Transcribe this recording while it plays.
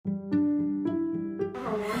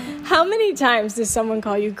How many times does someone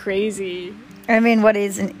call you crazy? I mean, what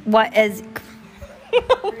is...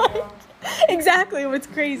 Exactly, what's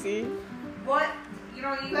crazy? What? You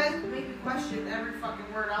guys make me question every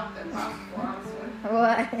fucking word out there possible, honestly.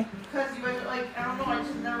 Why? Because you guys are like, I don't know, I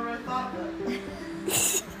just never really thought of it.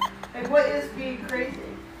 Like, what is being crazy?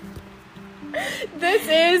 This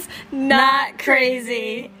is not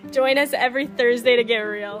crazy. Join us every Thursday to get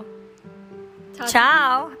real.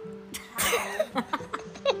 Ciao.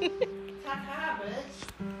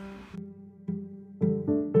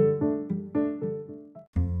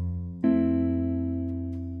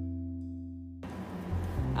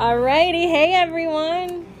 Alrighty, hey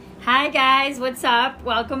everyone. Hi guys, what's up?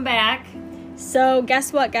 Welcome back. So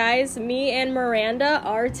guess what, guys? Me and Miranda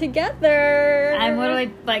are together. I'm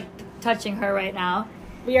literally touching her right now.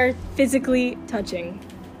 We are physically touching.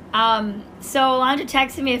 So Alondra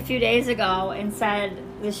texted me a few days ago and said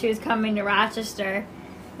that she was coming to Rochester.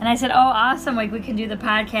 And I said, oh, awesome, we can do the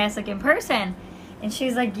podcast in person. And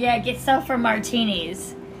she's like, yeah, get stuff from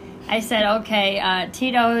Martini's. I said, okay,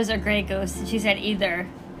 Tito's or Grey Goose? And she said either.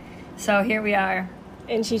 So here we are.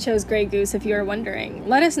 And she chose Grey Goose, if you were wondering.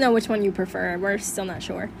 Let us know which one you prefer. We're still not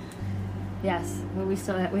sure. Yes, but we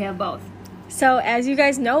have both. So as you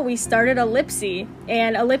guys know, we started Ellipsy.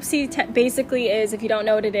 And Ellipsy basically is, if you don't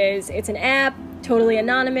know what it is, it's an app, totally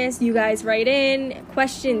anonymous. You guys write in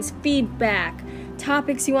questions, feedback,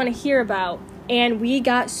 topics you want to hear about. And we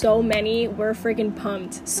got so many, we're freaking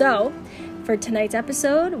pumped. So for tonight's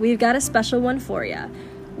episode, we've got a special one for you.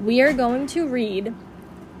 We are going to read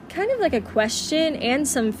kind of like a question and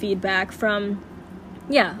some feedback from,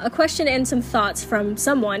 a question and some thoughts from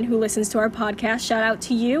someone who listens to our podcast. Shout out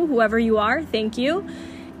to you, whoever you are. Thank you.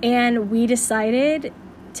 And we decided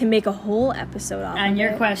to make a whole episode off on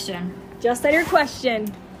your question. Just on your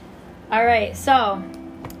question. All right. So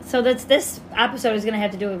this episode is going to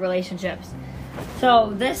have to do with relationships.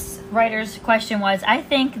 So this writer's question was, I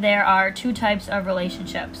think there are two types of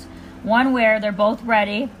relationships. One where they're both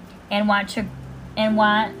ready and want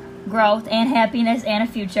growth and happiness and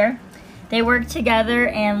a future. They work together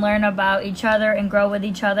and learn about each other and grow with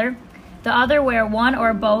each other. The other where one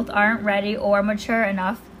or both aren't ready or mature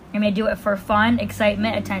enough and may do it for fun,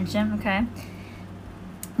 excitement, attention, okay?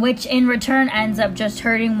 Which in return ends up just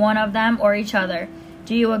hurting one of them or each other.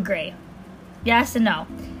 Do you agree? Yes and no.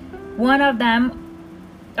 No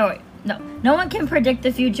one can predict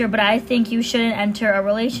the future, but I think you shouldn't enter a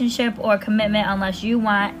relationship or commitment unless you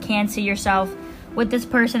can see yourself with this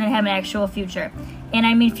person and have an actual future. And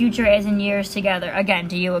I mean future as in years together. Again,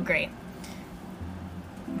 do you agree?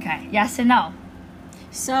 Okay, yes and no.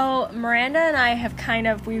 So Miranda and I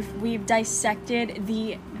have we've dissected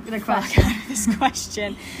the question out of this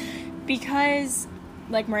question because,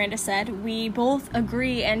 like Miranda said, we both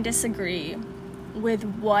agree and disagree with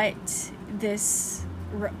what this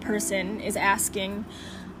person is asking.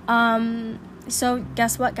 So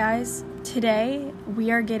guess what, guys? Today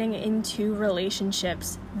we are getting into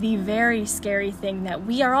relationships, the very scary thing that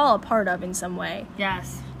we are all a part of in some way.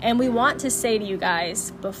 Yes. And we want to say to you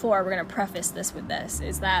guys, before we're going to preface this with this,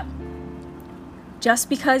 is that just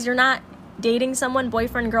because you're not dating someone,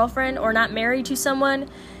 boyfriend, girlfriend, or not married to someone,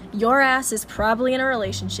 your ass is probably in a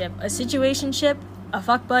relationship, a situationship, a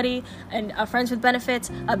fuck buddy, and a friends with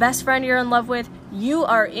benefits, a best friend you're in love with. You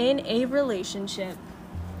are in a relationship.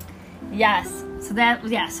 Yes. So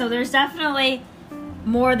there's definitely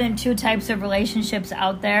more than two types of relationships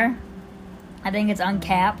out there. I think it's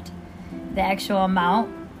uncapped, the actual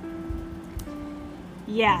amount.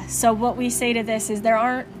 Yeah, so what we say to this is there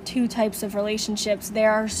aren't two types of relationships.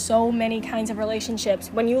 There are so many kinds of relationships.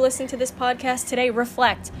 When you listen to this podcast today,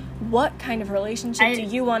 reflect. What kind of relationship do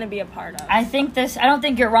you want to be a part of? I don't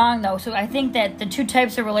think you're wrong, though. So I think that the two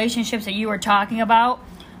types of relationships that you were talking about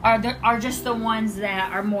are just the ones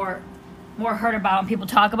that are more heard about and people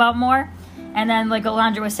talk about more. And then, like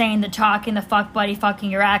Alondra was saying, the talking, the fuck buddy, fucking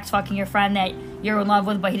your ex, fucking your friend that you're in love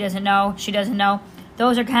with but he doesn't know, she doesn't know.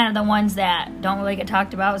 Those are kind of the ones that don't really get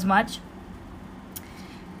talked about as much.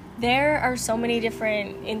 There are so many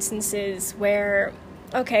different instances where,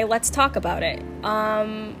 okay, let's talk about it.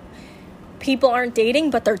 People aren't dating,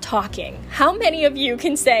 but they're talking. How many of you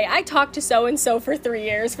can say, I talked to so-and-so for 3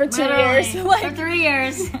 years, for 2 years? For 3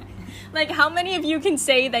 years. Like, how many of you can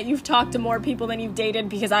say that you've talked to more people than you've dated?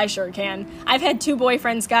 Because I sure can. I've had 2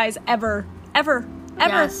 boyfriends, guys, ever.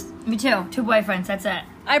 Yes, me too. 2 boyfriends, that's it.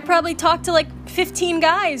 I probably talked to, 15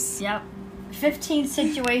 guys. Yep. 15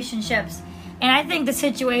 situationships. And I think the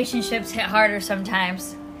situationships hit harder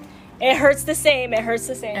sometimes. It hurts the same. It hurts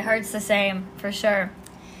the same, for sure.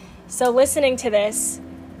 So listening to this,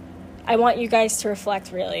 I want you guys to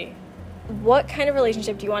reflect, really. what kind of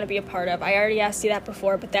relationship do you want to be a part of? I already asked you that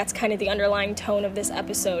before, but that's kind of the underlying tone of this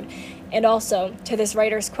episode. And also, to this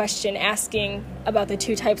writer's question asking about the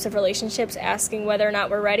 2 types of relationships, asking whether or not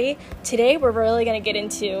we're ready, today we're really going to get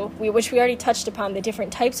into, which we already touched upon, the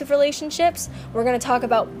different types of relationships. We're going to talk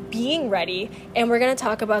about being ready, and we're going to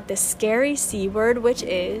talk about the scary C word, which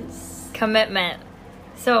is... commitment.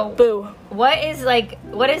 So, boo. What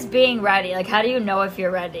is being ready? Like, how do you know if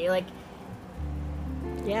you're ready? Like,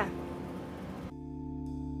 yeah.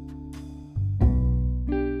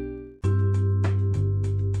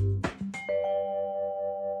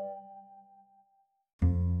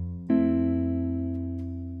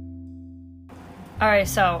 Alright,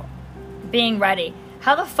 so, being ready.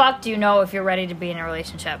 How the fuck do you know if you're ready to be in a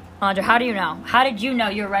relationship? Alondra, how do you know? How did you know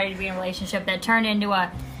you were ready to be in a relationship that turned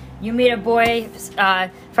into you meet a boy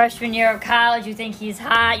freshman year of college, you think he's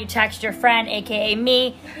hot, you text your friend, aka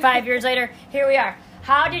me, 5 years later, here we are.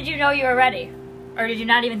 How did you know you were ready? Or did you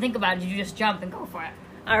not even think about it? Did you just jump and go for it?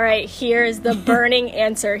 Alright, here's the burning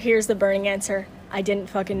answer. I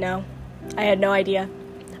didn't fucking know. I had no idea.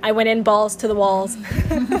 I went in balls to the walls.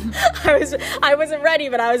 I wasn't ready,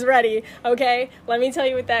 but I was ready, okay? Let me tell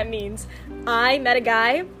you what that means. I met a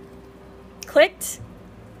guy, clicked.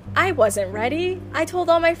 I wasn't ready. I told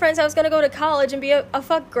all my friends I was going to go to college and be a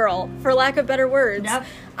fuck girl, for lack of better words. Yep.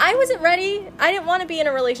 I wasn't ready. I didn't want to be in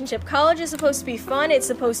a relationship. College is supposed to be fun. It's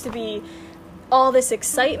supposed to be all this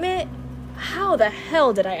excitement. How the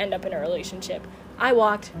hell did I end up in a relationship? I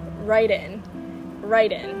walked right in.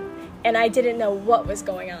 And I didn't know what was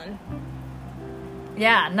going on.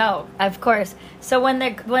 Yeah, no, of course. So when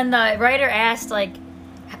the writer asked, like,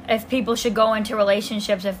 if people should go into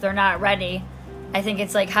relationships if they're not ready, I think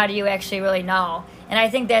it's like, how do you actually really know? And I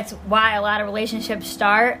think that's why a lot of relationships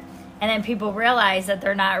start, and then people realize that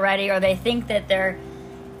they're not ready, or they think that they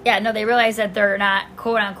realize that they're not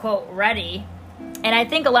quote-unquote ready. And I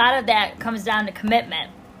think a lot of that comes down to commitment.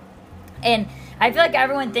 And I feel like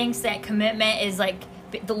everyone thinks that commitment is like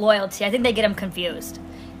the loyalty. I think they get them confused.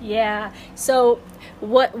 Yeah. So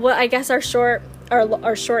what I guess our short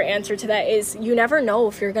answer to that is you never know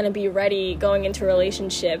if you're going to be ready going into a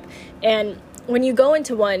relationship. And when you go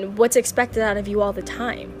into one, what's expected out of you all the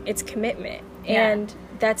time? It's commitment. Yeah. And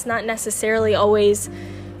that's not necessarily always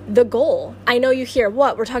the goal. I know you hear,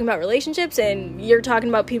 we're talking about relationships and you're talking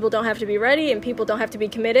about people don't have to be ready and people don't have to be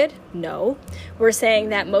committed. No. We're saying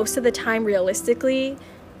that most of the time, realistically,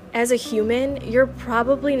 as a human, you're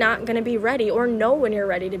probably not going to be ready or know when you're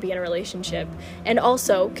ready to be in a relationship. And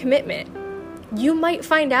also, commitment. You might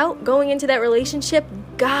find out going into that relationship,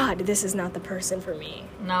 God, this is not the person for me.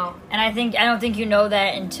 No. And I don't think you know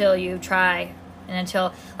that until you try. And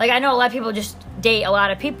until, like, I know a lot of people just date a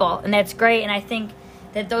lot of people, and that's great. And I think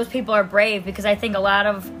that those people are brave, because I think a lot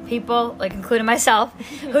of people, like including myself,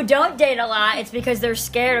 who don't date a lot, it's because they're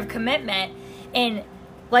scared of commitment. And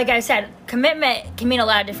like I said, commitment can mean a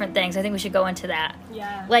lot of different things. I think we should go into that.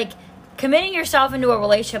 Yeah. Like, committing yourself into a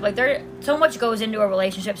relationship, like, so much goes into a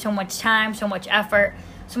relationship, so much time, so much effort,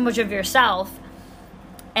 so much of yourself.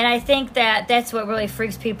 And I think that that's what really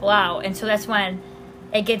freaks people out. And so that's when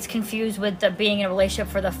it gets confused with the being in a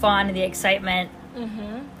relationship for the fun and the excitement.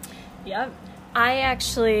 Mm-hmm. Yep. I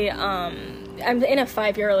actually, I'm in a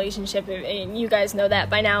 5-year relationship, and you guys know that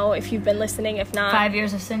by now if you've been listening. If not, 5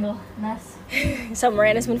 years of singleness. So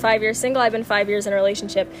Miranda's been 5 years single. I've been 5 years in a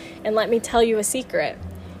relationship. And let me tell you a secret.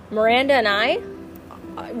 Miranda and I,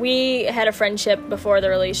 we had a friendship before the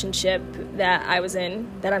relationship that I was in,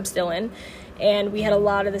 that I'm still in. And we had a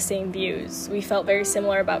lot of the same views. We felt very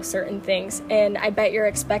similar about certain things. And I bet you're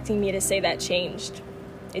expecting me to say that changed.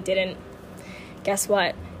 It didn't. Guess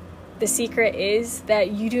what? The secret is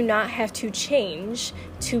that you do not have to change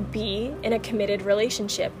to be in a committed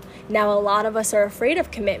relationship. Now, a lot of us are afraid of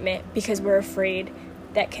commitment because we're afraid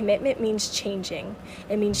that commitment means changing.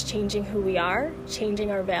 It means changing who we are, changing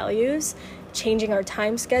our values, changing our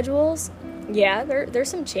time schedules. Yeah, there's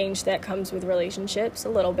some change that comes with relationships, a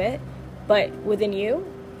little bit. But within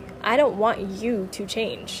you, I don't want you to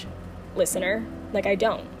change, listener. Like, I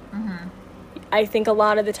don't. Mm-hmm. I think a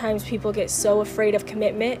lot of the times people get so afraid of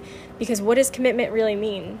commitment because what does commitment really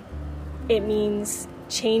mean? It means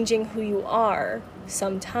changing who you are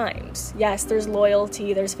sometimes. Yes, there's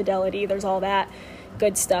loyalty, there's fidelity, there's all that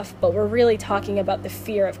good stuff, but we're really talking about the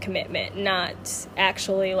fear of commitment, not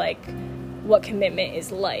actually like what commitment is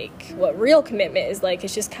like. What real commitment is like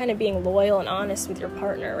is just kind of being loyal and honest with your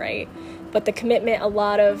partner, right? But the commitment a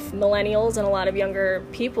lot of millennials and a lot of younger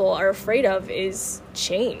people are afraid of is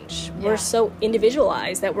change. Yeah. We're so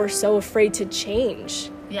individualized that we're so afraid to change.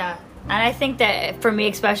 Yeah. And I think that for me,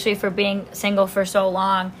 especially for being single for so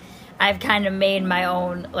long, I've kind of made my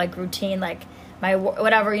own like routine, like my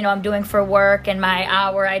whatever, you know, I'm doing for work and my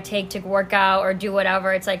hour I take to work out or do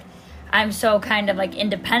whatever. It's like I'm so kind of like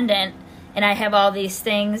independent, and I have all these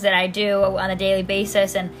things that I do on a daily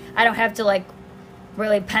basis, and I don't have to like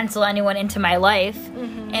really pencil anyone into my life.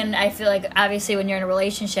 Mm-hmm. And I feel like obviously when you're in a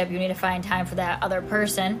relationship, you need to find time for that other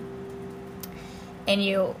person, and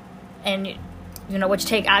you know,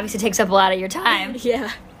 which obviously takes up a lot of your time.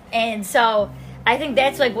 Yeah. And so I think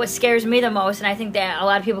that's like what scares me the most, and I think that a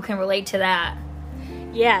lot of people can relate to that.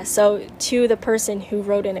 Yeah, so to the person who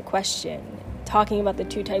wrote in a question, talking about the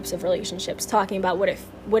two types of relationships, talking about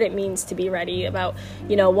what it means to be ready, about,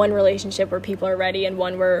 you know, one relationship where people are ready and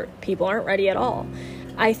one where people aren't ready at all.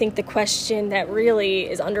 I think the question that really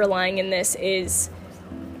is underlying in this is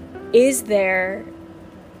there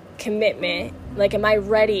commitment? Like, am I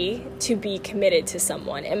ready to be committed to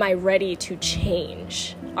someone? Am I ready to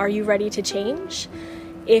change? Are you ready to change?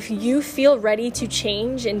 If you feel ready to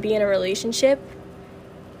change and be in a relationship,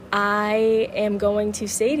 I am going to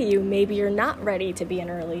say to you, maybe you're not ready to be in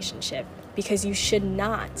a relationship, because you should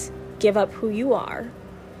not give up who you are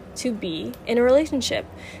to be in a relationship.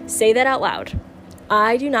 Say that out loud.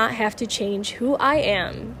 I do not have to change who I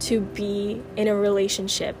am to be in a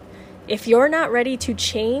relationship. If you're not ready to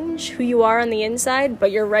change who you are on the inside,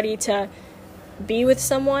 but you're ready to be with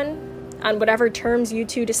someone on whatever terms you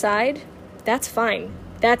two decide, that's fine.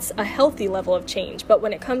 That's a healthy level of change. But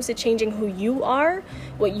when it comes to changing who you are,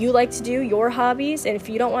 what you like to do, your hobbies, and if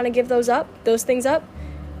you don't want to give those things up,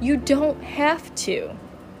 you don't have to.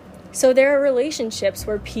 So there are relationships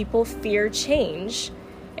where people fear change,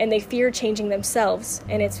 and they fear changing themselves.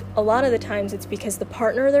 And it's a lot of the times it's because the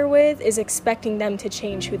partner they're with is expecting them to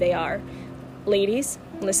change who they are. Ladies,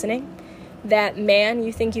 listening, that man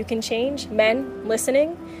you think you can change, men,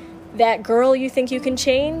 listening, that girl you think you can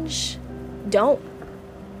change, don't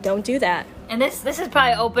do that. And this is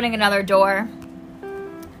probably opening another door.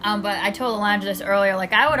 But I told Alondra this earlier,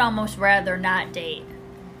 like I would almost rather not date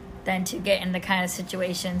than to get in the kind of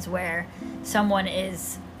situations where someone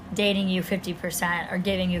is dating you 50% or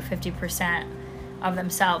giving you 50% of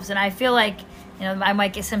themselves. And I feel like, you know, I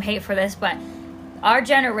might get some hate for this, but our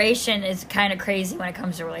generation is kind of crazy when it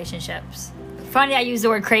comes to relationships. Funny I use the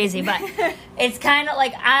word crazy, but it's kind of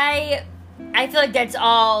like I feel like that's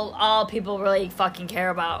all people really fucking care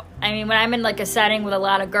about. I mean, when I'm in like a setting with a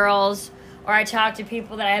lot of girls, or I talk to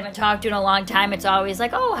people that I haven't talked to in a long time, it's always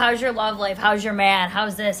like, oh, how's your love life? How's your man?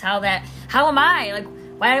 How's this? How that? How am I? Like,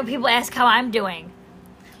 why don't people ask how I'm doing?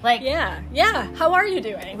 Like, yeah. How are you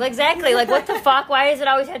doing? Exactly. Like, what the fuck? Why does it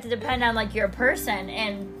always have to depend on like your person?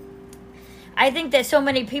 And I think that so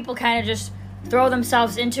many people kind of just throw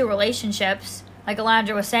themselves into relationships, like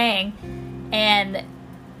Alondra was saying, and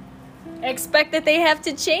expect that they have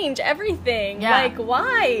to change everything. Yeah. Like,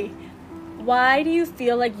 why? Why do you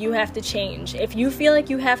feel like you have to change? If you feel like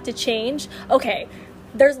you have to change, okay,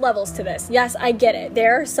 there's levels to this. Yes, I get it.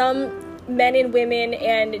 There are some men and women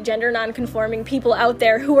and gender non-conforming people out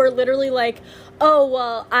there who are literally like, oh,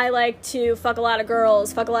 well, I like to fuck a lot of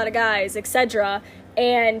girls, fuck a lot of guys, etc.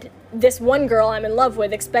 And this one girl I'm in love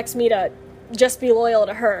with expects me to just be loyal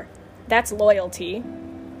to her. That's loyalty.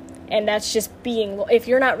 And that's just being, if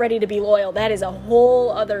you're not ready to be loyal, that is a whole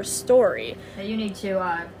other story. that you need to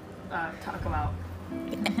talk about.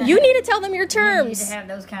 You need to tell them your terms. You need to have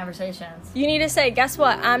those conversations. You need to say, guess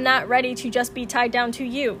what? I'm not ready to just be tied down to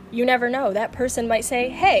you. You never know. That person might say,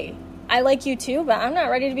 hey, I like you too, but I'm not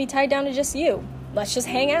ready to be tied down to just you. Let's just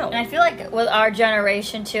hang out. And I feel like with our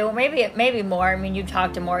generation too, maybe more. I mean, you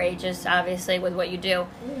talk to more ages, obviously, with what you do.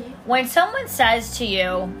 Mm-hmm. When someone says to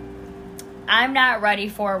you, I'm not ready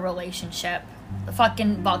for a relationship, the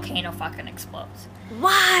fucking volcano fucking explodes.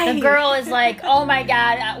 Why? The girl is like, oh my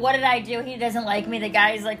god, what did I do? He doesn't like me. The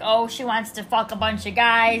guy's like, oh, she wants to fuck a bunch of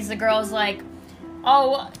guys. The girl's like,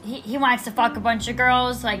 oh, he wants to fuck a bunch of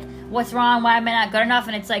girls. Like, what's wrong? Why am I not good enough?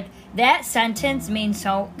 And it's like, that sentence can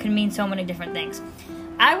mean so many different things.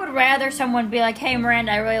 I would rather someone be like, hey,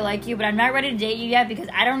 Miranda, I really like you, but I'm not ready to date you yet because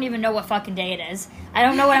I don't even know what fucking day it is. I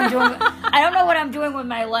don't know what I'm doing. I don't know what I'm doing with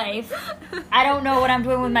my life. I don't know what I'm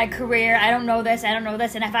doing with my career. I don't know this. I don't know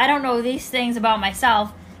this. And if I don't know these things about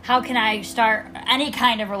myself, how can I start any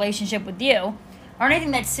kind of relationship with you or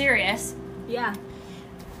anything that's serious? Yeah.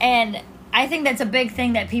 And I think that's a big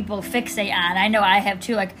thing that people fixate on. I know I have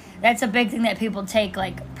too. Like, that's a big thing that people take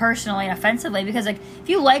like personally and offensively, because like if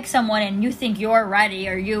you like someone and you think you're ready,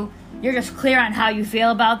 or you're just clear on how you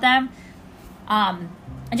feel about them, and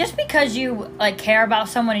just because you like care about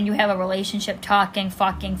someone and you have a relationship, talking,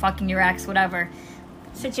 fucking your ex, whatever,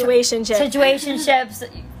 situationships,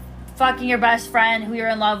 fucking your best friend who you're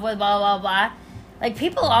in love with, blah blah blah. like,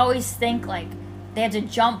 people always think, like, they have to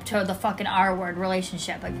jump to the fucking R word,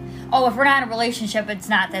 relationship. Like, oh, if we're not in a relationship, it's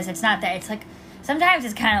not this, it's not that. It's like, sometimes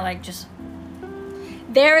it's kind of like just...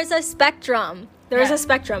 There is a spectrum. There's Yeah. a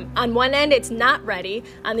spectrum. On one end, it's not ready.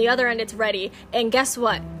 On the other end, it's ready. And guess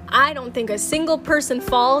what? I don't think a single person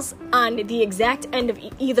falls on the exact end of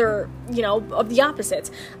either, of the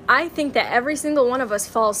opposites. I think that every single one of us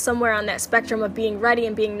falls somewhere on that spectrum of being ready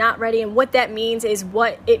and being not ready. And what that means is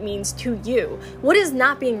what it means to you. What does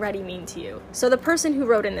not being ready mean to you? So the person who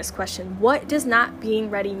wrote in this question, what does not being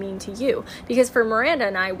ready mean to you? Because for Miranda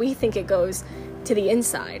and I, we think it goes to the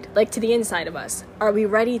inside, like to the inside of us. Are we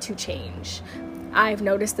ready to change? I've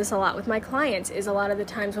noticed this a lot with my clients, is a lot of the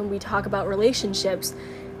times when we talk about relationships,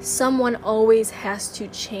 someone always has to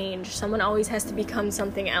change. Someone always has to become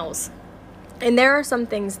something else. And there are some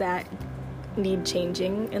things that need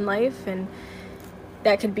changing in life, and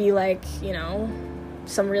that could be like,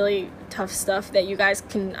 some really tough stuff that you guys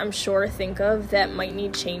can, I'm sure, think of that might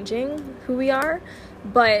need changing who we are.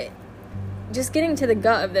 But just getting to the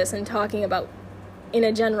gut of this and talking about in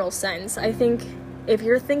a general sense, I think if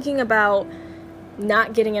you're thinking about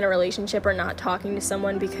not getting in a relationship or not talking to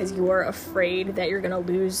someone because you're afraid that you're going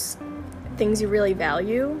to lose things you really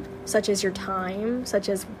value, such as your time, such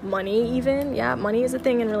as money even. Yeah, money is a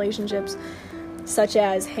thing in relationships. Such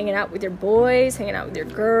as hanging out with your boys, hanging out with your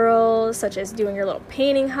girls, such as doing your little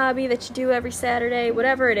painting hobby that you do every Saturday,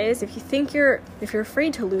 whatever it is. If you're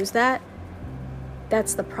afraid to lose that,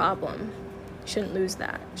 that's the problem. You shouldn't lose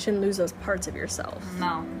that. You shouldn't lose those parts of yourself.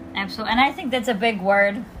 No, absolutely. And I think that's a big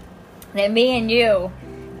word that me and you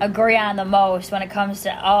agree on the most when it comes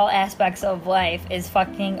to all aspects of life is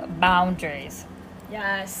fucking boundaries.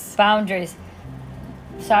 Yes. Boundaries.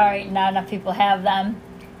 Sorry, not enough people have them.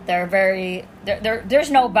 They're very...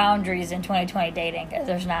 There's no boundaries in 2020 dating.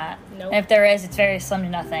 There's not. Nope. And if there is, it's very slim to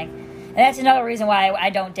nothing. And that's another reason why I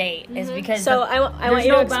don't date, is because So I want there's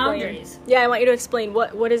you no to explain. boundaries. Yeah, I want you to explain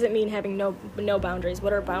what does it mean having no boundaries?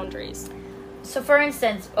 What are boundaries? So, for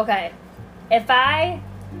instance, okay,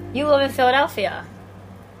 you live in Philadelphia.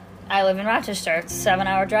 I live in Rochester. It's a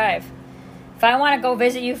 7-hour drive. If I want to go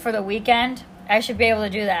visit you for the weekend, I should be able to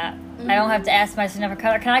do that. I don't have to ask my significant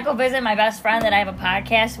other, can I go visit my best friend that I have a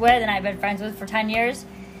podcast with and I've been friends with for 10 years?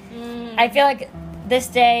 I feel like these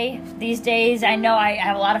days, I know I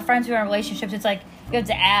have a lot of friends who are in relationships. It's like, you have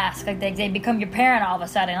to ask. Like, they become your parent all of a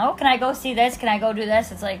sudden. Oh, can I go see this? Can I go do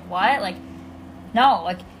this? It's like, what? Like, no.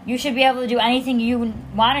 Like, you should be able to do anything you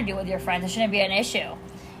want to do with your friends. It shouldn't be an issue.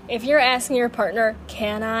 If you're asking your partner,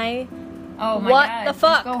 can I? Oh my What God. the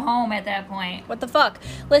fuck? Just go home at that point. What the fuck?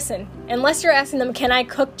 Listen, unless you're asking them, can I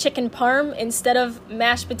cook chicken parm instead of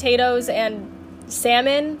mashed potatoes and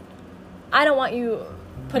salmon? I don't want you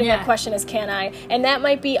putting a question as can I. And that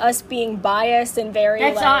might be us being biased and very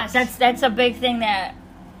That's us. That's a big thing that...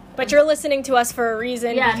 But you're listening to us for a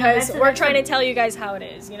reason because we're trying to tell you guys how it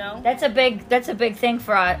is, That's a big thing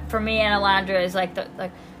for me and Alondra is like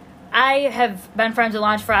I have been friends with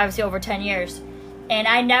Alondra for obviously over 10 years. And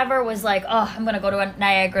I never was like, oh, I'm going to go to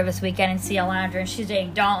Niagara this weekend and see Alondra, and she's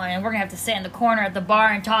dating Dalton, and we're going to have to sit in the corner at the bar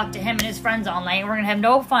and talk to him and his friends all night. We're going to have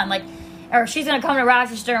no fun. Like, or she's going to come to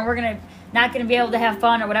Rochester, and we're not going to be able to have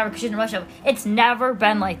fun or whatever because she's in a relationship. It's never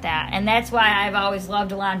been like that. And that's why I've always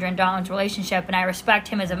loved Alondra and Dalton's relationship, and I respect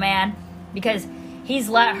him as a man because he's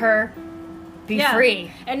let her be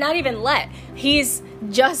free. And not even let. He's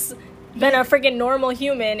just been a freaking normal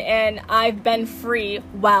human, and I've been free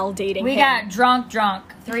while dating him. We got drunk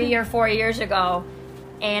 3 or 4 years ago,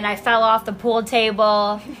 and I fell off the pool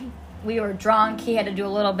table. We were drunk. He had to do a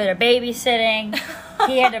little bit of babysitting.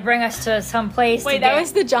 He had to bring us to some place. Wait, that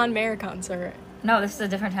was the John Mayer concert. No, this is a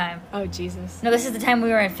different time. Oh, Jesus. No, this is the time we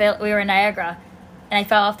were in Niagara, and I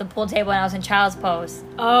fell off the pool table and I was in child's pose.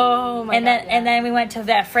 Oh my God. And then we went to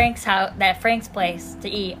that Frank's place to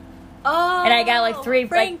eat. Oh, And I got like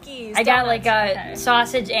Frankie's. I got Donuts. like a Okay.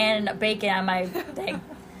 sausage and bacon on my thing.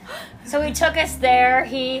 So he took us there.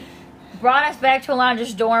 He brought us back to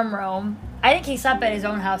Alondra's dorm room. I think he slept at his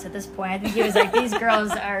own house at this point. I think he was like, these girls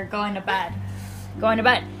are going to bed.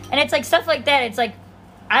 And it's like stuff like that. It's like,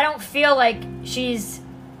 I don't feel like she's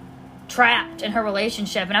trapped in her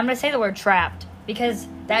relationship. And I'm going to say the word trapped because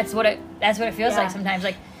that's what it feels like sometimes.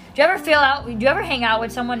 Like, do you ever hang out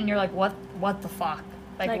with someone and you're like, what the fuck?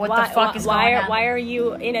 Like what the fuck is going on? Why are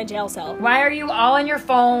you in a jail cell? Why are you all on your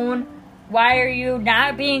phone? Why are you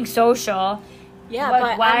not being social? Yeah, Like,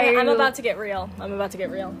 but why are I'm you- about to get real.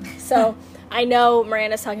 So I know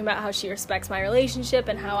Miranda's talking about how she respects my relationship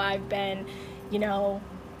and how I've been,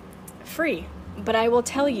 free. But I will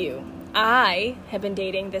tell you, I have been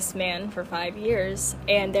dating this man for 5 years,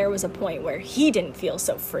 and there was a point where he didn't feel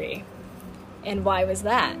so free. And why was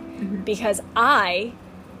that? Because I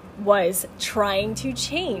was trying to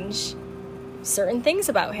change certain things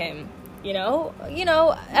about him. You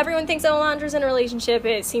know, everyone thinks, oh, Alondra's in a relationship.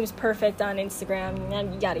 It seems perfect on Instagram,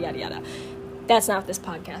 and yada, yada, yada. That's not what this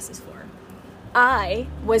podcast is for. I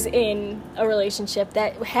was in a relationship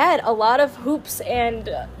that had a lot of hoops and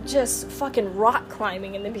just fucking rock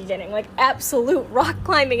climbing in the beginning. Like, absolute rock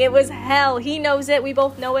climbing. It was hell. He knows it. We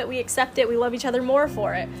both know it. We accept it. We love each other more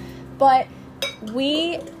for it. But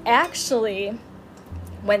we actually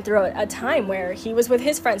went through a time where he was with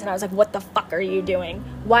his friends, and I was like, what the fuck are you doing?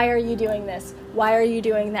 Why are you doing this? Why are you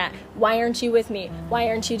doing that? Why aren't you with me? Why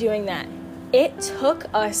aren't you doing that? It took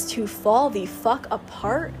us to fall the fuck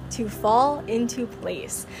apart to fall into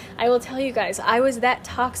place. I will tell you guys, I was that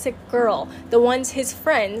toxic girl. The ones his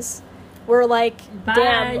friends were like,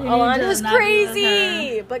 damn, Alondra's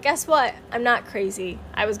crazy. But guess what? I'm not crazy.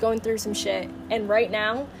 I was going through some shit. And right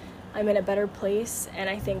now, I'm in a better place. And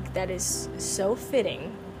I think that is so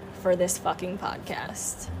fitting for this fucking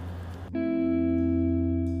podcast.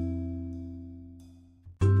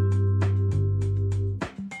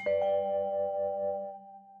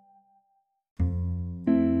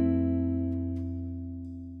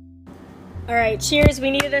 All right, cheers.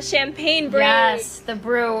 We needed a champagne break. Yes, the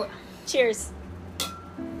brew. Cheers.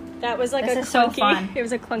 That was like This is clunky. so fun. It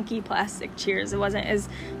was a clunky plastic cheers. It wasn't as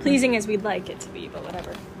pleasing as we'd like it to be, but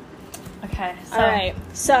whatever. Okay. So. All right.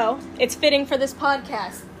 So, it's fitting for this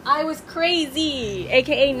podcast. I was crazy,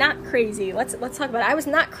 aka not crazy. Let's talk about it. I was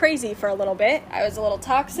not crazy for a little bit. I was a little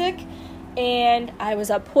toxic. And I was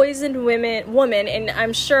a poisoned woman, and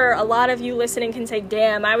I'm sure a lot of you listening can say,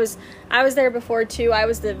 damn, I was there before too. I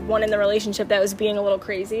was the one in the relationship that was being a little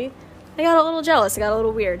crazy. I got a little jealous. I got a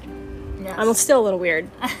little weird. Yes. I'm still a little weird.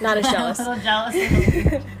 Not as jealous. A little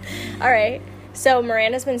jealous. All right. So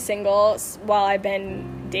Miranda's been single while I've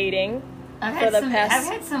been dating I've for the past... I've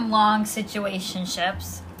had some long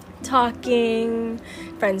situationships. Talking,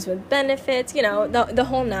 friends with benefits, the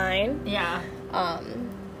whole nine. Yeah.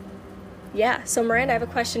 Yeah, so Miranda, I have a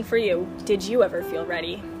question for you. Did you ever feel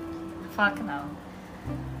ready? Fuck no.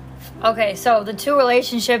 Okay, so the two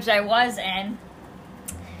relationships I was in,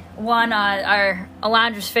 one, are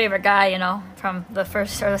Alondra's favorite guy, from the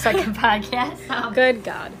first or the second podcast. Good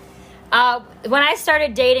God. When I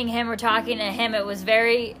started dating him or talking to him, it was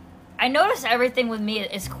I noticed everything with me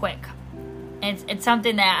is quick. It's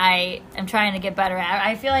something that I am trying to get better at.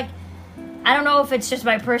 I feel like, I don't know if it's just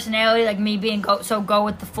my personality, like me being go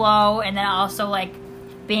with the flow, and then also like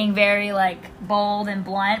being very like bold and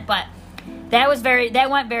blunt, but that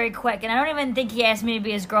went very quick, and I don't even think he asked me to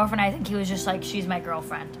be his girlfriend. I think he was just like, she's my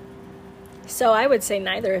girlfriend. So I would say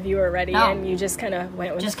neither of you were ready, No. And you just kind of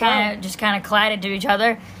went with just the flow. kind of collided to each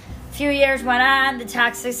other. A few years went on, the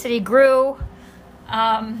toxicity grew,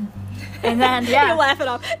 and then You laugh it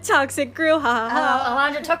off. Toxic grew, ha ha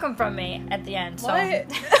ha. Alondra took him from me at the end. So. What?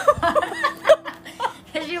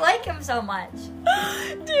 Because you like him so much.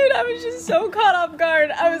 Dude, I was just so caught off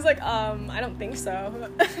guard. I was like, I don't think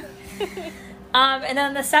so. And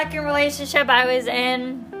then the second relationship I was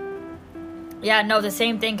in, the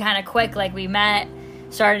same thing, kind of quick. Like, we met,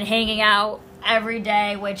 started hanging out every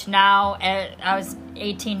day, which now, I was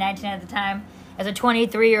 18, 19 at the time. As a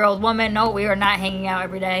 23-year-old woman, no, we are not hanging out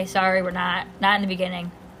every day. Sorry, we're not. Not in the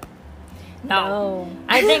beginning. No.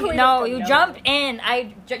 I think, no, you jumped in.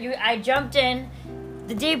 I jumped in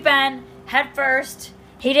the deep end, head first.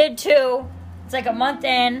 He did too. It's like a month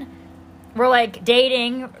in. We're like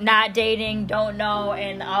dating, not dating, don't know.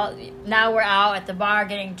 And now we're out at the bar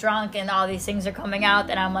getting drunk, and all these things are coming out.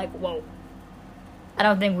 And I'm like, whoa. I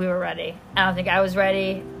don't think we were ready. I don't think I was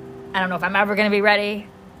ready. I don't know if I'm ever going to be ready.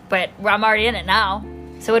 But I'm already in it now.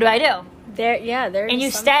 So what do I do? There. And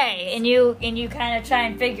you stay, and you kind of try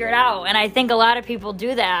and figure it out. And I think a lot of people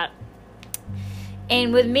do that.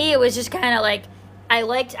 And with me, it was just kind of like,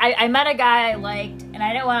 I met a guy I liked, and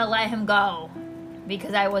I didn't want to let him go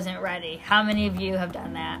because I wasn't ready. How many of you have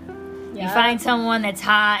done that? Yeah. You find someone that's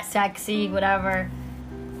hot, sexy, whatever,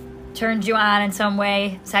 turns you on in some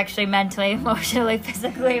way, sexually, mentally, emotionally,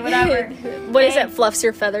 physically, whatever. What is it? Fluffs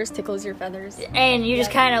your feathers, tickles your feathers. And you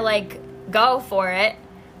just kind of like go for it.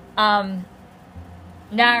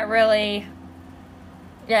 Not really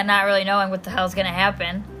knowing what the hell's gonna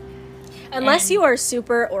happen. Unless you are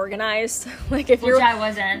super organized, like if you're, which I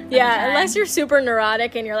wasn't. Yeah, unless you're super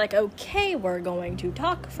neurotic and you're like, okay, we're going to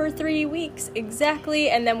talk for 3 weeks exactly,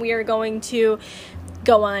 and then we are going to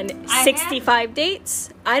go on 65 dates.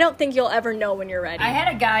 I don't think you'll ever know when you're ready. I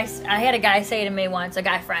had a guy say to me once, a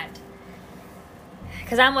guy friend,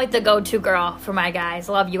 because I'm like the go-to girl for my guys.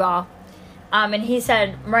 Love you all. And he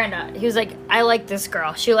said, Miranda, he was like, I like this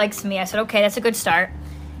girl. She likes me. I said, okay, that's a good start.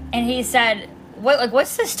 And he said,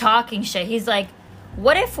 what's this talking shit? He's like,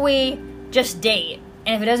 what if we just date?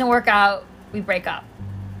 And if it doesn't work out, we break up.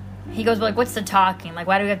 He goes, like, what's the talking? Like,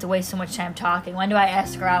 why do we have to waste so much time talking? When do I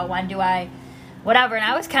ask her out? When do I... Whatever. And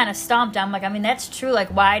I was kind of stumped. I'm like, I mean, that's true. Like,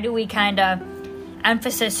 why do we kind of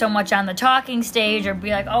emphasis so much on the talking stage or be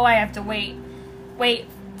like, oh, I have to wait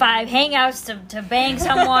 5 hangouts to bang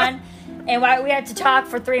someone? And why we had to talk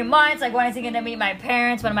for 3 months? Like, when is he going to meet my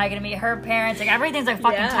parents? When am I going to meet her parents? Like, everything's like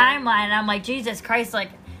fucking timeline. And I'm like, Jesus Christ,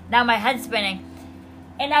 like, now my head's spinning.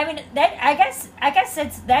 And I mean, that I guess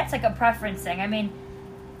that's like a preference thing. I mean,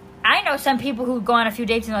 I know some people who go on a few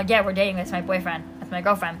dates and they're like, yeah, we're dating. That's my boyfriend. That's my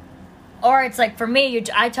girlfriend. Or it's like, for me,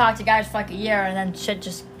 I talk to guys for like a year and then shit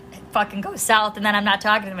just fucking goes south and then I'm not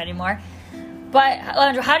talking to them anymore. But,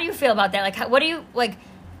 Alondra, how do you feel about that? Like, what do you, like...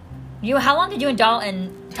 how long did you and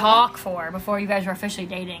Dalton talk for before you guys were officially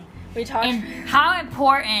dating? We talked. And how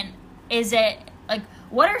important is it, like,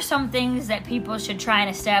 what are some things that people should try and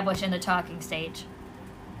establish in the talking stage?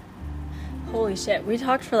 Holy shit, we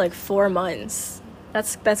talked for like 4 months.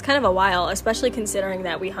 That's kind of a while, especially considering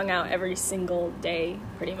that we hung out every single day,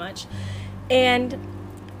 pretty much. And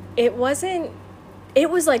it was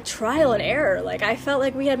like trial and error. Like, I felt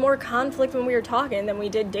like we had more conflict when we were talking than we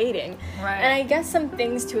did dating. Right. And I guess some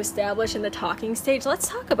things to establish in the talking stage, let's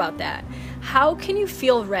talk about that. How can you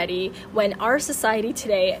feel ready when our society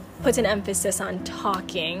today puts an emphasis on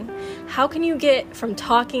talking? How can you get from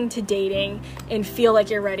talking to dating and feel like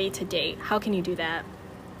you're ready to date? How can you do that?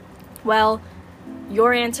 Well,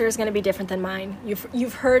 your answer is going to be different than mine.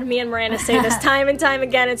 You've heard me and Miranda say this time and time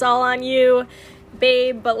again. It's all on you,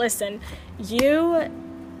 babe. But listen,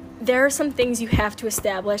 there are some things you have to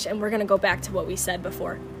establish, and we're going to go back to what we said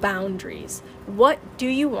before. Boundaries. What do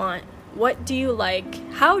you want? What do you like?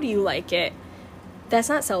 How do you like it? That's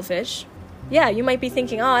not selfish. Yeah, you might be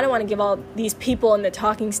thinking, oh, I don't want to give all these people in the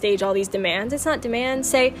talking stage all these demands. It's not demands.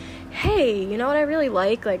 Say, hey, you know what I really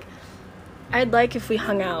like? Like, I'd like if we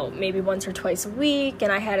hung out maybe once or twice a week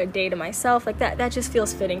and I had a day to myself. Like, that just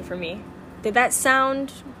feels fitting for me. Did that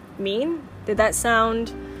sound mean? Did that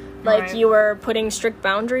sound like you were putting strict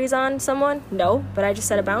boundaries on someone? No, but I just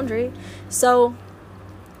set a boundary. So,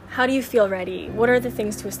 how do you feel ready? What are the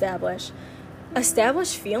things to establish?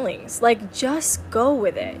 Establish feelings. Like, just go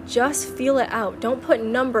with it. Just feel it out. Don't put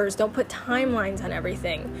numbers. Don't put timelines on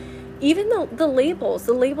everything. Even the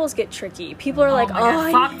labels get tricky. People are like,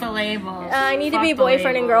 fuck the labels. I need to be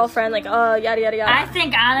boyfriend and girlfriend. Like, oh, yada, yada, yada. I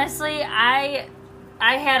think, honestly, I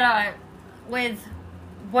had with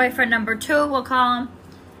boyfriend number 2, we'll call him,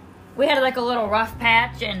 we had like a little rough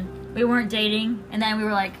patch and we weren't dating. And then we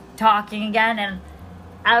were like talking again. And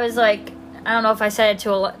I was like, I don't know if I said it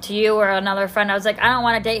to you or another friend. I was like, I don't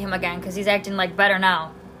want to date him again because he's acting like better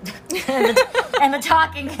now. and the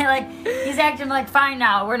talking, like, he's acting like fine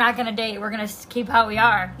now. We're not gonna date. We're gonna keep how we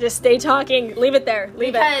are. Just stay talking. Leave it there.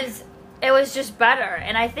 Because it was just better.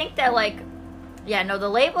 And I think that, like, the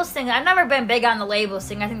labels thing. I've never been big on the labels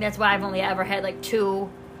thing. I think that's why I've only ever had like 2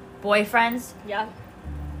 boyfriends. Yeah.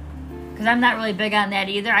 Because I'm not really big on that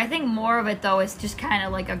either. I think more of it though is just kind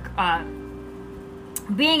of like a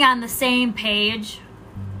being on the same page.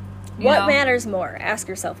 What matters more? Ask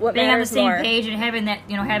yourself. What being matters more? Being on the same page and having that,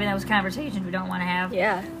 having those conversations we don't want to have.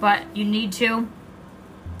 Yeah. But you need to.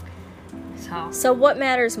 So what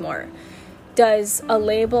matters more? Does a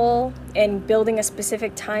label and building a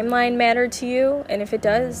specific timeline matter to you? And if it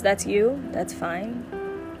does, that's you. That's fine.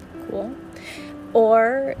 Cool.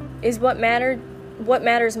 Or is what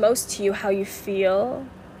matters most to you how you feel,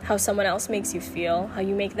 how someone else makes you feel, how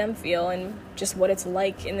you make them feel, and just what it's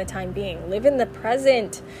like in the time being. Live in the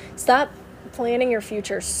present. Stop planning your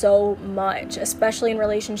future so much, especially in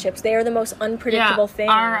relationships. They are the most unpredictable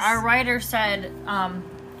things. Our writer said,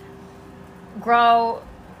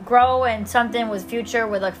 grow in something with future,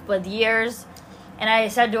 with years. And I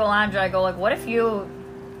said to Alondra, I go, like, what if you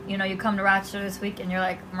come to Rochester this week and you're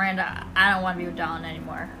like, Miranda, I don't want to be with Dalton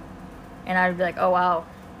anymore. And I'd be like, oh, wow,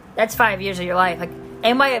 that's 5 years of your life. Like,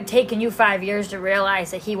 it might have taken you 5 years to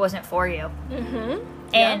realize that he wasn't for you.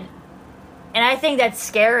 Mm-hmm. And I think that's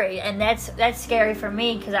scary. And that's scary for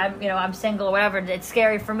me because I'm single or whatever. It's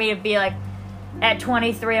scary for me to be like, at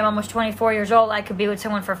 23, I'm almost 24 years old, I could be with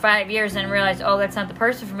someone for 5 years and realize, oh, that's not the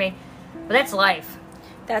person for me. But that's life.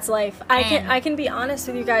 That's life. I can be honest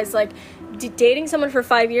with you guys. Like, dating someone for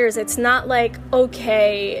 5 years, it's not like,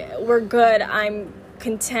 okay, we're good, I'm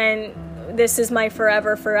content, this is my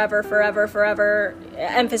forever,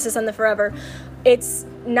 emphasis on the forever. It's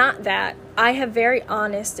not that. I have very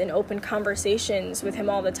honest and open conversations with him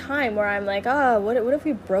all the time where I'm like, what if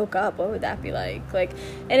we broke up? What would that be like?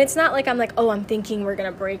 And it's not like I'm like, I'm thinking we're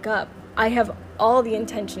going to break up. I have all the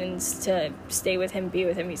intentions to stay with him, be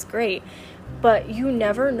with him. He's great. But you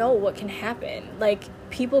never know what can happen. Like,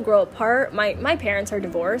 people grow apart. My parents are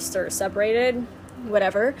divorced or separated,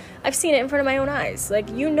 whatever. I've seen it in front of my own eyes. Like,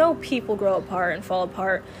 people grow apart and fall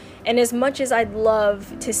apart. And as much as I'd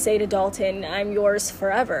love to say to Dalton, I'm yours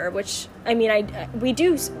forever, which, I mean,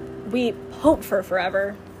 we hope for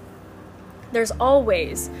forever. There's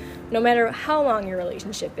always, no matter how long your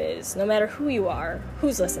relationship is, no matter who you are,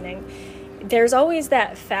 who's listening, there's always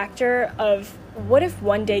that factor of, what if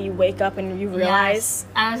one day you wake up and you realize... Yes.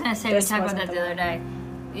 I was going to say, we talked about that the other day.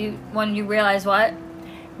 When you realize what?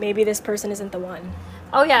 Maybe this person isn't the one.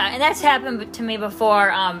 Oh, yeah, and that's happened to me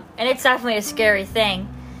before, and it's definitely a scary thing.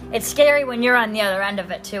 It's scary when you're on the other end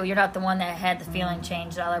of it, too. You're not the one that had the feeling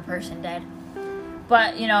change. The other person did.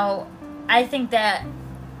 But, I think that's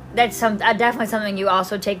definitely something you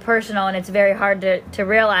also take personal, and it's very hard to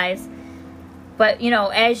realize. But,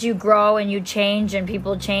 as you grow and you change and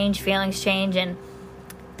people change, feelings change, and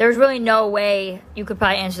there's really no way, you could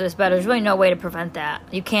probably answer this better, there's really no way to prevent that.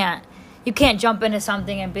 You can't jump into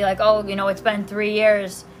something and be like, it's been 3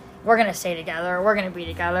 years, we're going to stay together, or we're going to be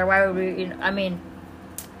together. Why would we,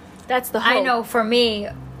 that's the hope. I know for me,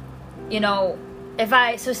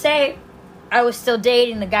 say I was still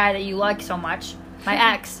dating the guy that you like so much,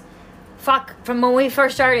 my ex, from when we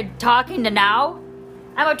first started talking to now,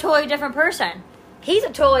 I'm a totally different person. He's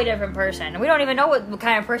a totally different person. We don't even know what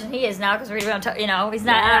kind of person he is now because he's not in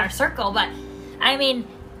our circle. But I mean,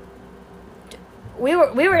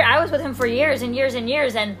 I was with him for years and years and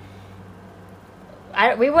years, and I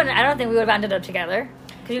don't think we would have ended up together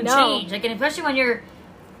because you change. And especially when you're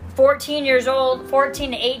 14 years old,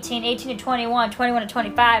 14 to 18, 18 to 21, 21 to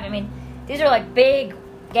 25. I mean, these are big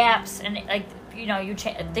gaps, and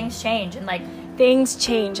things change, and things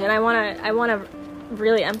change. And I want to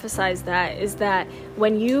really emphasize that is that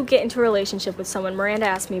when you get into a relationship with someone, Miranda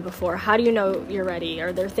asked me before, how do you know you're ready?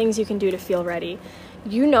 Are there things you can do to feel ready?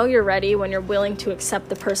 You know you're ready when you're willing to accept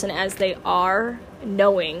the person as they are,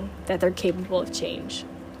 knowing that they're capable of change.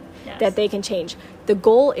 Yes. That they can change. The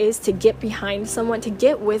goal is to get behind someone, to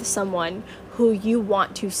get with someone who you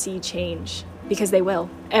want to see change, because they will.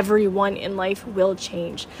 Everyone in life will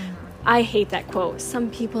change. Mm-hmm. I hate that quote. Some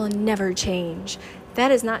people never change. That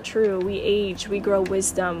is not true. We age, we grow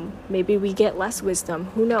wisdom. Maybe we get less wisdom.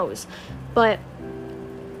 Who knows? But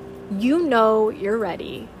you're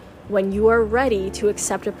ready when you are ready to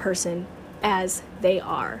accept a person as they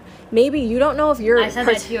are. Maybe you don't know if you're... I said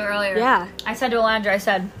that to you earlier. Yeah. I said to Alondra, I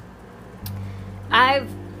said, I've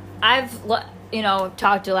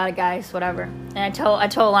talked to a lot of guys, whatever. And I told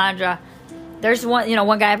Alondra, there's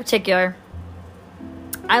one guy in particular,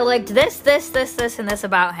 I liked this, and this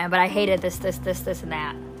about him, but I hated this, and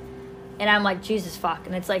that. And I'm like, Jesus fuck.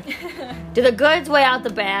 And it's like, do the goods weigh out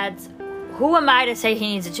the bads? Who am I to say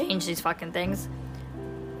he needs to change these fucking things?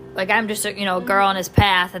 I'm just a, girl on his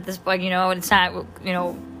path at this point, and it's not,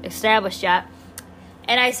 established yet.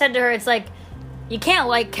 And I said to her, it's like, you can't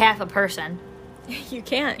like half a person. You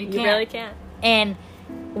can't. You really can't. And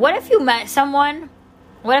what if you met someone,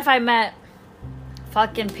 what if I met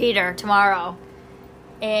fucking Peter tomorrow,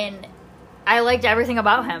 and I liked everything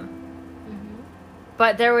about him. Mm-hmm.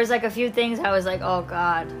 But there was a few things I was like, oh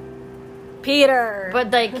God. Peter.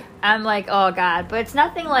 But I'm like, oh God. But it's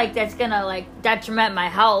nothing that's gonna detriment my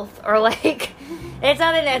health or it's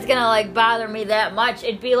nothing that's gonna bother me that much.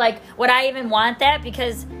 It'd be would I even want that?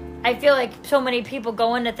 Because I feel like so many people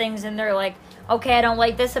go into things and they're like, okay, I don't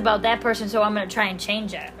like this about that person, so I'm gonna try and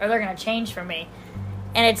change it. Or they're gonna change for me.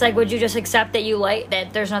 And it's would you just accept that you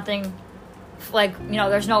that there's nothing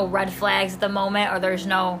there's no red flags at the moment, or there's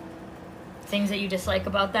no things that you dislike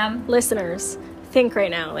about them? Listeners, think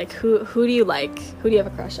right now, who do you like? Who do you have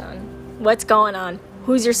a crush on? What's going on?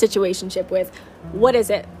 Who's your situationship with? What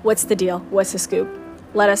is it? What's the deal? What's the scoop?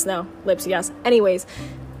 Let us know. Lips, yes. Anyways,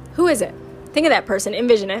 who is it? Think of that person.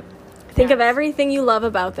 Envision it. Think of everything you love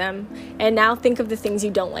about them, and now think of the things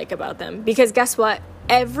you don't like about them. Because guess what?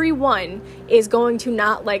 Everyone is going to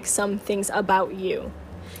not like some things about you.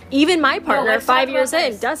 Even my partner, 5 years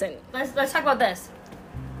in, doesn't. Let's talk about this.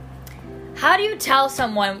 How do you tell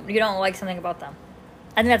someone you don't like something about them?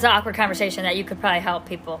 I think that's an awkward conversation that you could probably help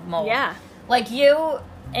people mold. Yeah. You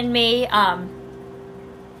and me, I'm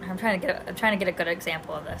trying to get a good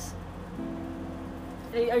example of this.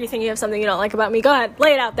 Are you thinking of something you don't like about me? Go ahead,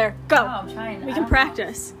 lay it out there. Go. Oh, I'm trying. We can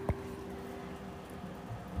practice.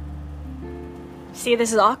 See,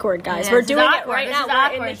 this is awkward, guys. Yeah, We're this is doing it awkward. right This now. is We're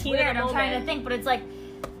awkward. in the It's heat weird. of the I'm moment. trying to think, but it's like,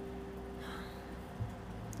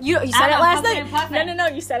 You said I it don't know, last puffing night. and puffing. No.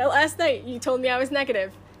 You said it last night. You told me I was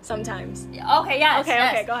negative sometimes. okay, yes. Okay,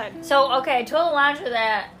 yes. okay, go ahead. So, okay, I told Alondra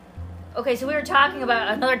that, okay, so we were talking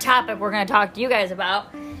about another topic we're going to talk to you guys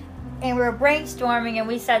about, and we were brainstorming, and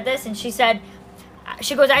we said this, and she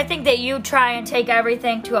goes, I think that you try and take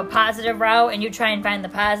everything to a positive route, and you try and find the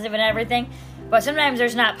positive in everything, but sometimes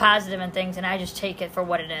there's not positive in things, and I just take it for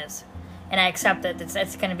what it is, and I accept that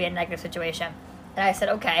it's going to be a negative situation. And I said,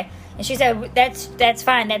 okay. And she said, that's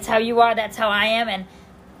fine. That's how you are. That's how I am. And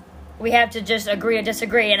we have to just agree or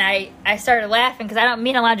disagree. And I started laughing because me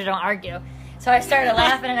and Alondra don't argue. So I started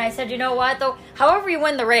laughing and I said, you know what, though? However you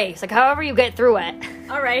win the race, like however you get through it.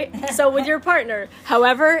 All right. So with your partner,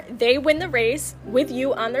 however they win the race with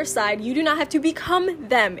you on their side, you do not have to become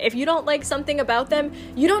them. If you don't like something about them,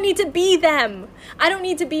 you don't need to be them. I don't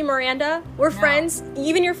need to be Miranda. We're friends.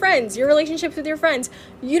 Even your friends, your relationships with your friends,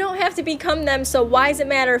 you don't have to become them. So why does it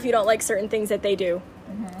matter if you don't like certain things that they do?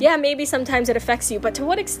 Yeah, maybe sometimes it affects you, but to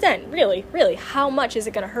what extent? Really, how much is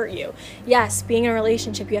it going to hurt you? Yes, being in a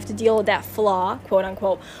relationship, you have to deal with that flaw, quote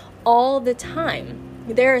unquote, all the time.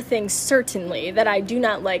 There are things, certainly, that I do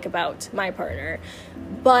not like about my partner,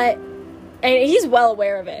 and he's well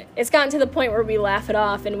aware of it. It's gotten to the point where we laugh it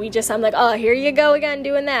off, and I'm like, oh, here you go again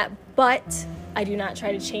doing that. But I do not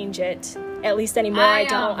try to change it, at least anymore. I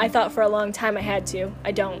don't. I thought for a long time I had to.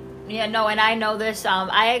 I don't. Yeah, no, and I know this.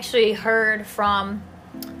 I actually heard from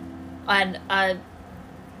like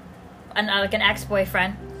an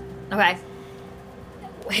ex-boyfriend. Okay.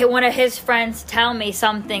 One of his friends tell me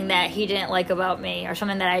something that he didn't like about me, or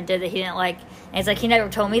something that I did that he didn't like. And it's like, he never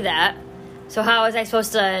told me that. So how was I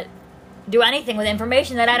supposed to do anything with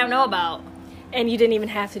information that I don't know about? And you didn't even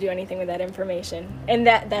have to do anything with that information. And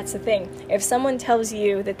that's the thing. If someone tells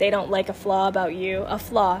you that they don't like a flaw about you,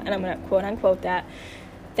 and I'm going to quote unquote that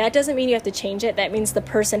doesn't mean you have to change it. That means the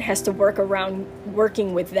person has to work around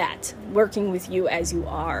working with you as you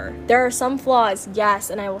are. There are some flaws, yes,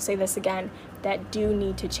 and I will say this again, that do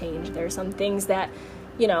need to change. There are some things that,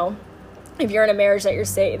 if you're in a marriage that you're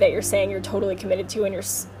saying you're totally committed to and you're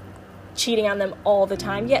cheating on them all the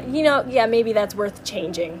time, maybe that's worth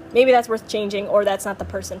changing. Or that's not the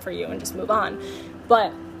person for you and just move on.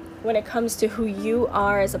 But when it comes to who you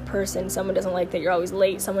are as a person, someone doesn't like that you're always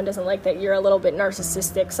late, someone doesn't like that you're a little bit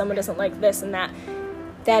narcissistic, someone doesn't like this and that.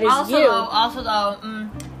 That is you. Also,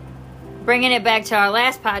 bringing it back to our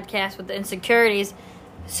last podcast with the insecurities,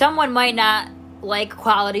 someone might not like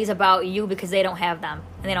qualities about you because they don't have them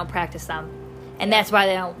and they don't practice them. And that's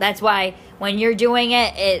why when you're doing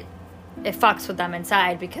it fucks with them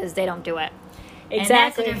inside because they don't do it.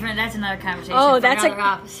 Exactly. And that's another conversation. Oh, That's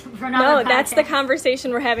the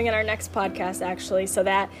conversation we're having in our next podcast, actually. So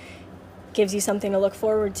that gives you something to look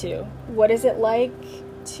forward to. What is it like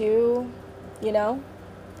to,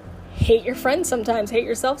 hate your friends sometimes, hate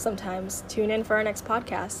yourself sometimes? Tune in for our next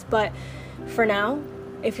podcast. But for now,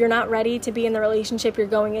 if you're not ready to be in the relationship you're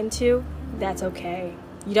going into, that's okay.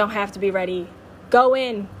 You don't have to be ready. Go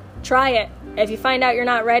in. Try it. If you find out you're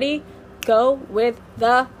not ready, go with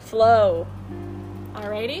the flow.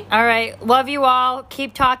 Alrighty? All right. Love you all.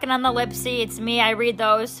 Keep talking on the Lipsy. It's me. I read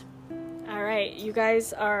those. All right. You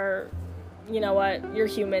guys are, you know what? You're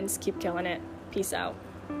humans. Keep killing it. Peace out.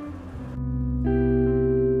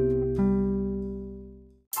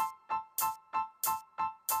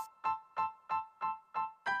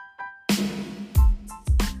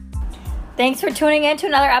 Thanks for tuning in to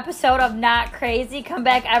another episode of Not Crazy. Come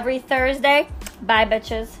back every Thursday. Bye,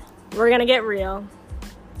 bitches. We're going to get real.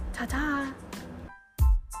 Ta-ta.